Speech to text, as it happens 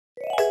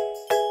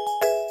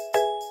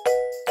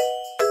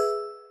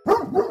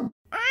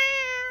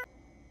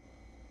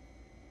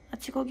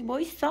아치 거기 뭐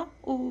있어?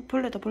 오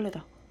벌레다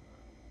벌레다.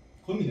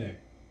 거미네.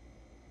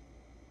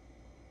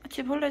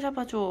 아치 벌레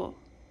잡아줘.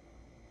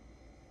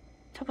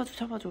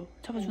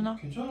 잡아주나?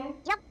 괜찮아?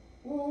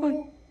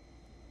 어이.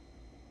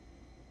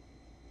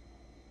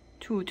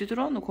 저 어디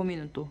들어왔노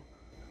거미는 또.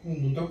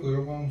 문 닫고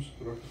열어가면서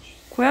들어갔지.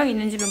 고양이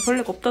있는 집엔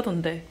벌레가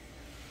없다던데.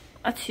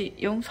 아치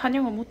영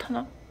사냥을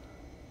못하나?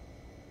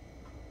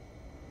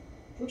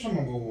 쫓아만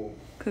가고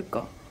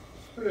그니까.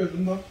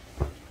 살려준다.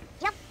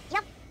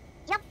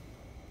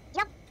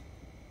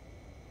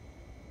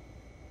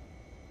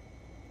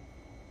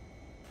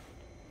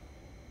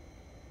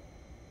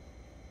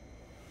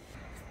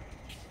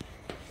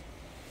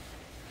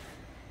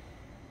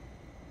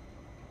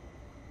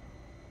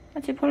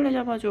 아치 벌레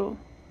잡아줘.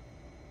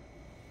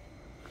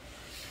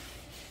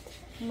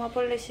 엄마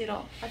벌레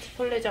싫어. 아치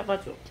벌레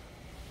잡아줘.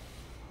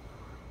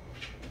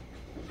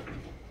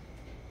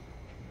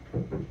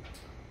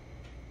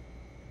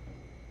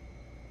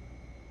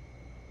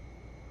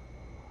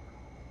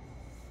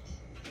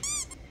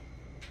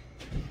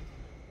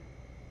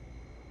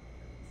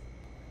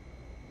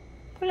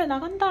 벌레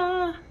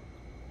나간다.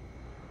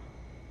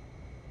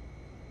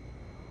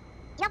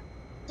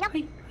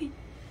 허이.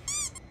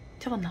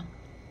 잡았나?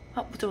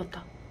 아, 못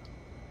잡았다.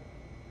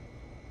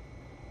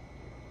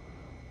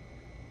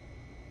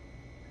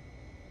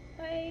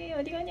 아이,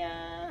 어디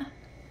가냐?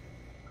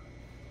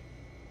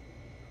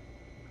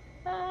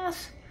 아,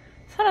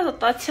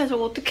 사라졌다. 아치야,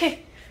 저거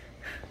어떡해?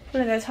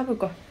 벌레 내가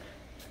잡을걸.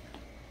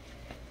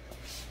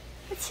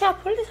 아치야,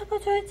 벌레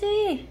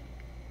잡아줘야지.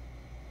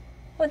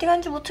 어디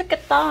간지 못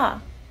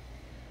찾겠다.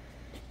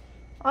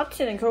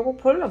 아치는 결국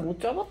벌레 못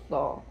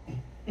잡았다.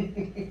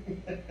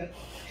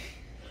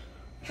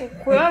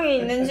 고양이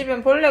있는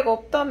집엔 벌레가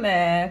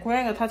없다며.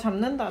 고양이가 다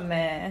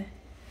잡는다며.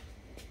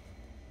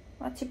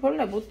 아치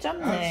벌레 못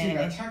잡네.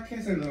 아치가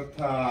착해서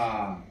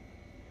그렇다.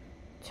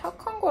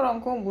 착한 거랑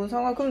그건 뭔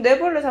상관. 그럼 내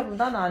벌레 잡으면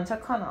나는 안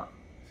착하나?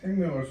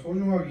 생명을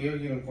소중하게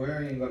여기는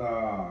고양이인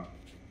거다.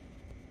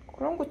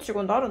 그런 거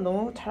치고 나를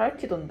너무 잘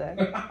키던데.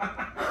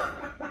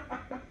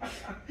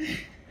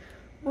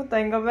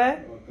 못다인가 봐?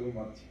 그건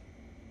맞지.